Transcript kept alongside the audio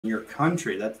your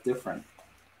country. That's different.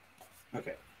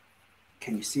 Okay.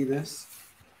 Can you see this?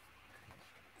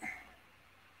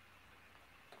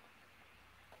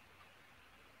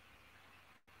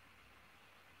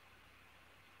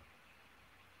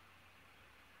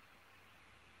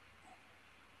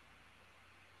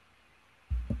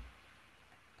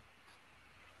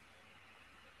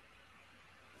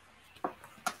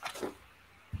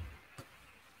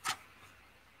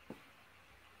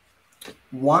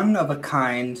 One of a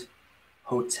kind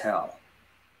hotel.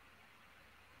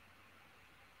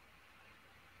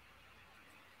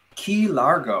 Key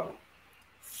Largo,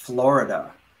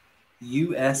 Florida,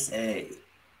 USA.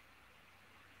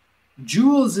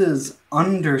 Jules's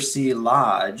Undersea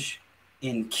Lodge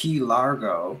in Key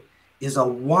Largo is a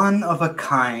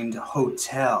one-of-a-kind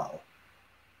hotel.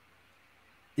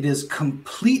 It is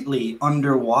completely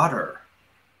underwater.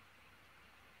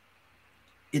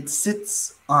 It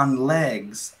sits on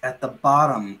legs at the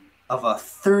bottom of a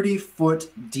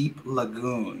 30-foot deep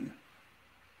lagoon,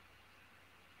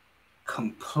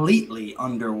 completely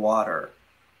underwater.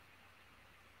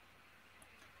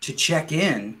 To check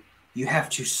in, you have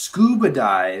to scuba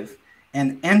dive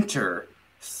and enter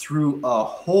through a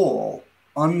hole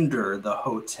under the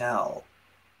hotel.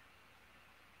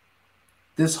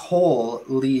 This hole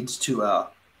leads to a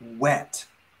wet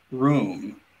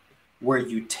room where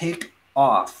you take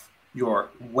off your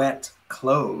wet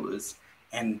clothes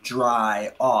and dry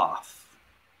off.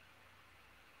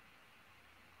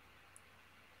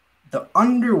 The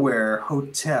underwear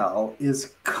hotel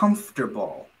is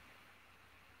comfortable.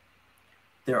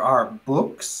 There are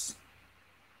books,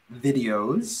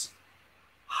 videos,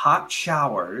 hot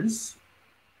showers,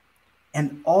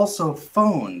 and also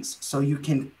phones so you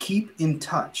can keep in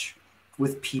touch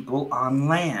with people on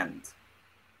land.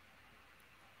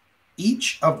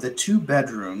 Each of the 2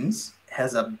 bedrooms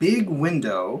has a big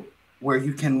window where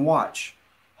you can watch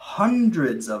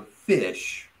hundreds of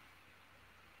fish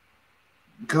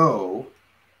go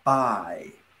by.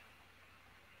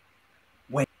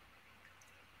 Wait,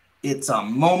 it's a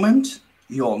moment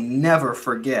you'll never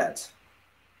forget,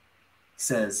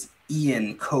 says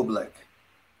Ian Koblick,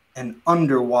 an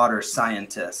underwater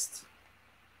scientist.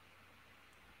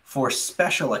 For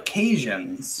special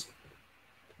occasions,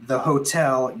 the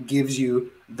hotel gives you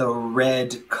the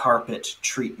red carpet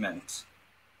treatment.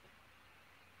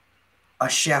 A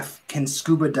chef can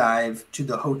scuba dive to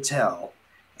the hotel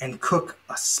and cook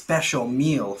a special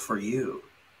meal for you.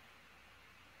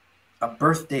 A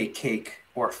birthday cake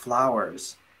or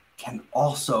flowers can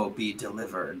also be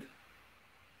delivered.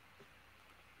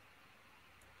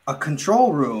 A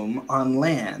control room on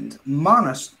land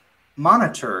monitors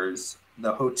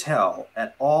the hotel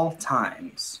at all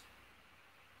times.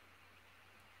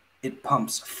 It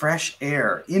pumps fresh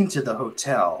air into the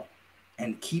hotel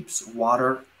and keeps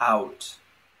water out.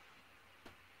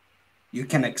 You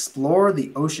can explore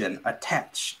the ocean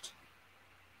attached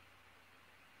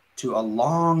to a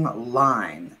long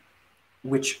line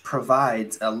which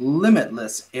provides a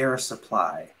limitless air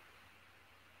supply.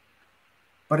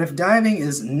 But if diving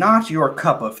is not your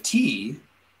cup of tea,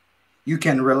 you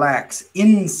can relax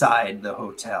inside the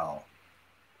hotel.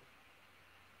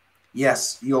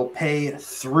 Yes, you'll pay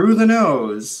through the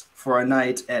nose for a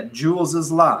night at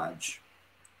Jules's Lodge,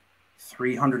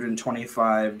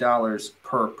 $325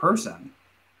 per person,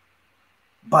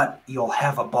 but you'll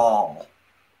have a ball.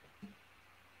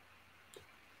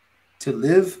 To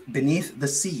live beneath the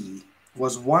sea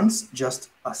was once just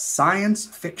a science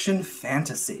fiction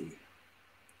fantasy.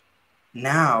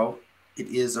 Now it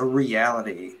is a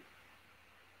reality,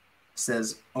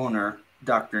 says owner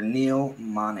Dr. Neil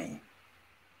Mani.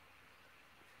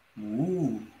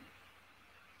 Ooh.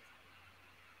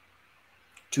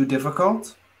 Too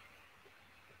difficult?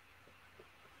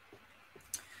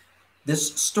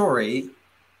 This story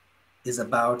is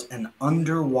about an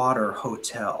underwater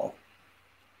hotel.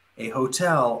 A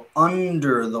hotel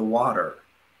under the water.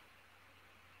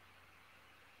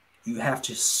 You have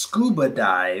to scuba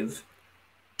dive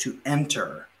to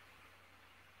enter.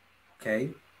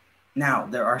 Okay? Now,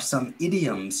 there are some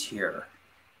idioms here.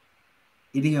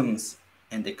 Idioms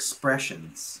and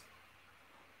expressions.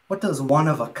 What does one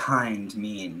of a kind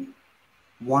mean?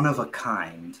 One of a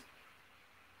kind.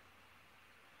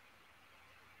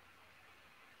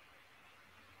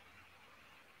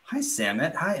 Hi,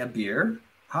 Samit. Hi, Abir.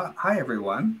 Hi,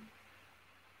 everyone.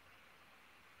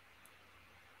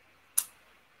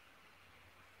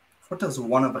 What does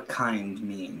one of a kind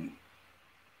mean?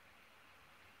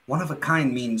 One of a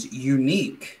kind means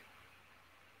unique.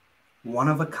 One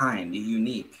of a kind,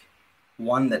 unique.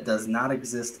 One that does not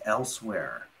exist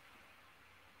elsewhere.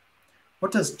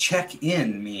 What does check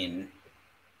in mean?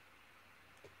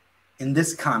 In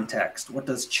this context, what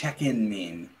does check-in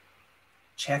mean?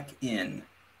 Check in.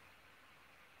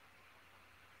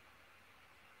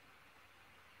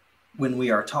 When we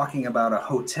are talking about a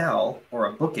hotel or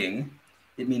a booking,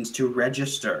 it means to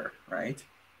register, right?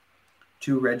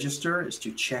 To register is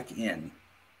to check in.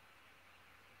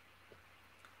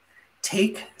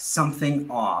 Take something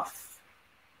off.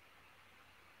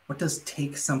 What does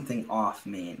take something off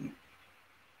mean?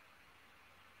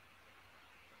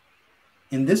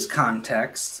 In this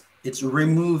context, it's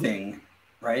removing,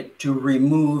 right? To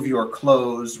remove your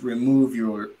clothes, remove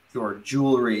your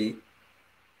jewelry,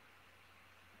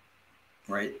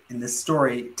 right? In this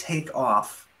story, take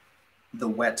off the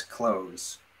wet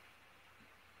clothes.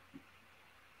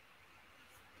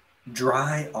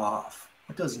 Dry off.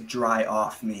 What does dry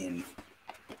off mean?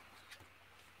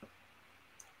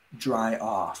 Dry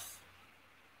off.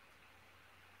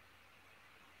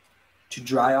 To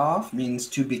dry off means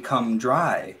to become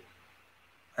dry,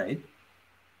 right?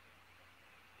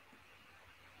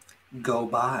 Go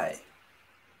by.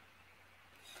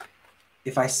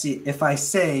 If I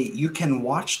say you can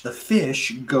watch the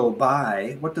fish go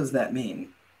by, what does that mean?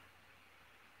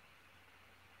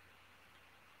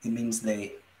 It means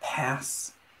they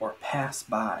pass or pass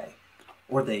by,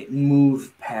 or they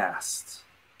move past.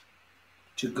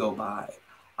 To go by.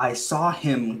 I saw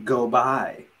him go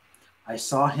by. I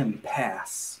saw him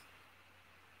pass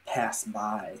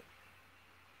by.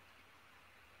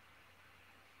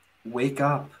 Wake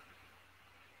up.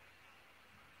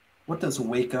 What does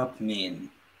wake up mean?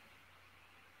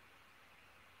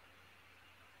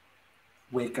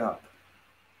 Wake up.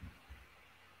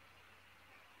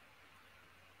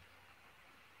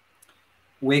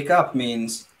 Wake up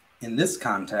means, in this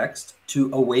context,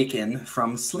 to awaken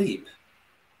from sleep,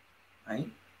 right?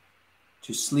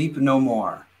 To sleep no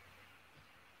more.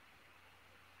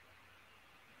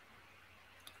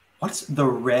 What's the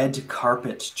red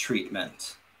carpet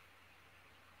treatment?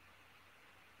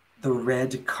 The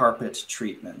red carpet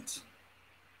treatment.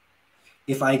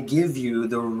 If I give you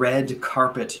the red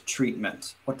carpet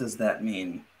treatment, what does that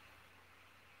mean?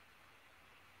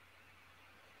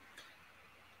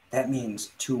 That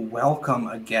means to welcome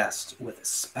a guest with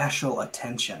special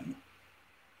attention,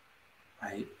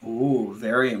 right? Ooh,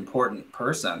 very important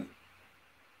person.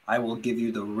 I will give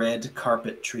you the red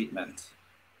carpet treatment.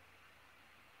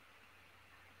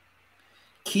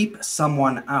 Keep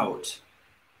someone out,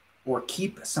 or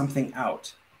keep something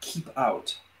out. Keep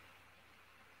out.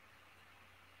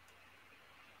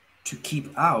 To keep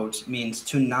out means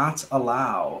to not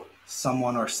allow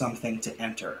someone or something to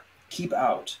enter. Keep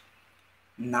out.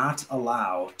 Not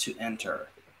allow to enter.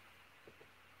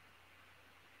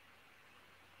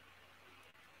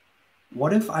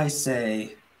 What if I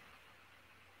say,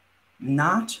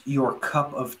 not your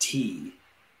cup of tea,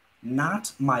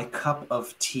 not my cup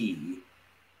of tea?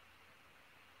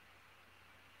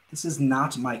 This is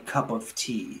not my cup of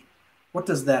tea. What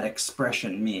does that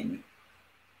expression mean?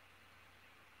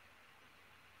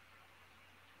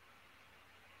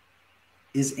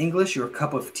 Is English your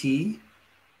cup of tea?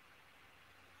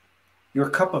 Your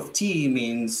cup of tea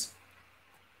means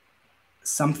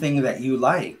something that you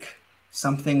like,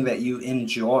 something that you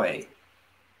enjoy.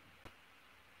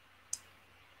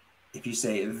 If you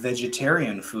say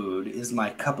vegetarian food is my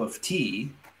cup of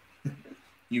tea,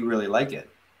 you really like it.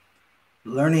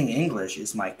 Learning English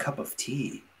is my cup of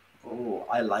tea. Oh,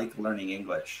 I like learning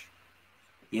English.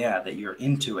 Yeah, that you're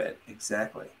into it,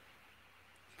 exactly.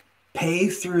 Pay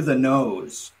through the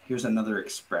nose. Here's another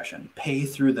expression, pay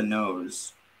through the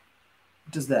nose.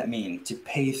 What does that mean, to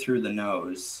pay through the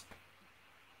nose?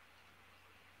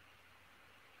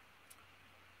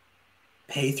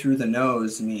 Pay through the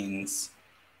nose means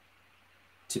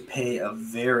to pay a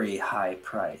very high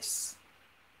price.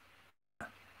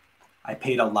 I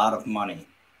paid a lot of money.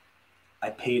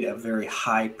 I paid a very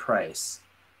high price.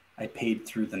 I paid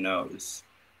through the nose.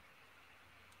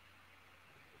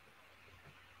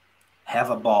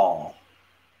 Have a ball.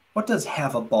 What does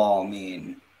have a ball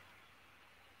mean?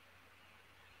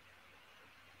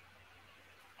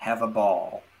 Have a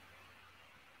ball.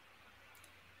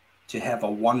 To have a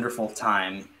wonderful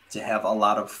time, to have a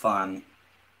lot of fun,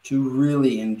 to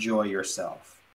really enjoy yourself.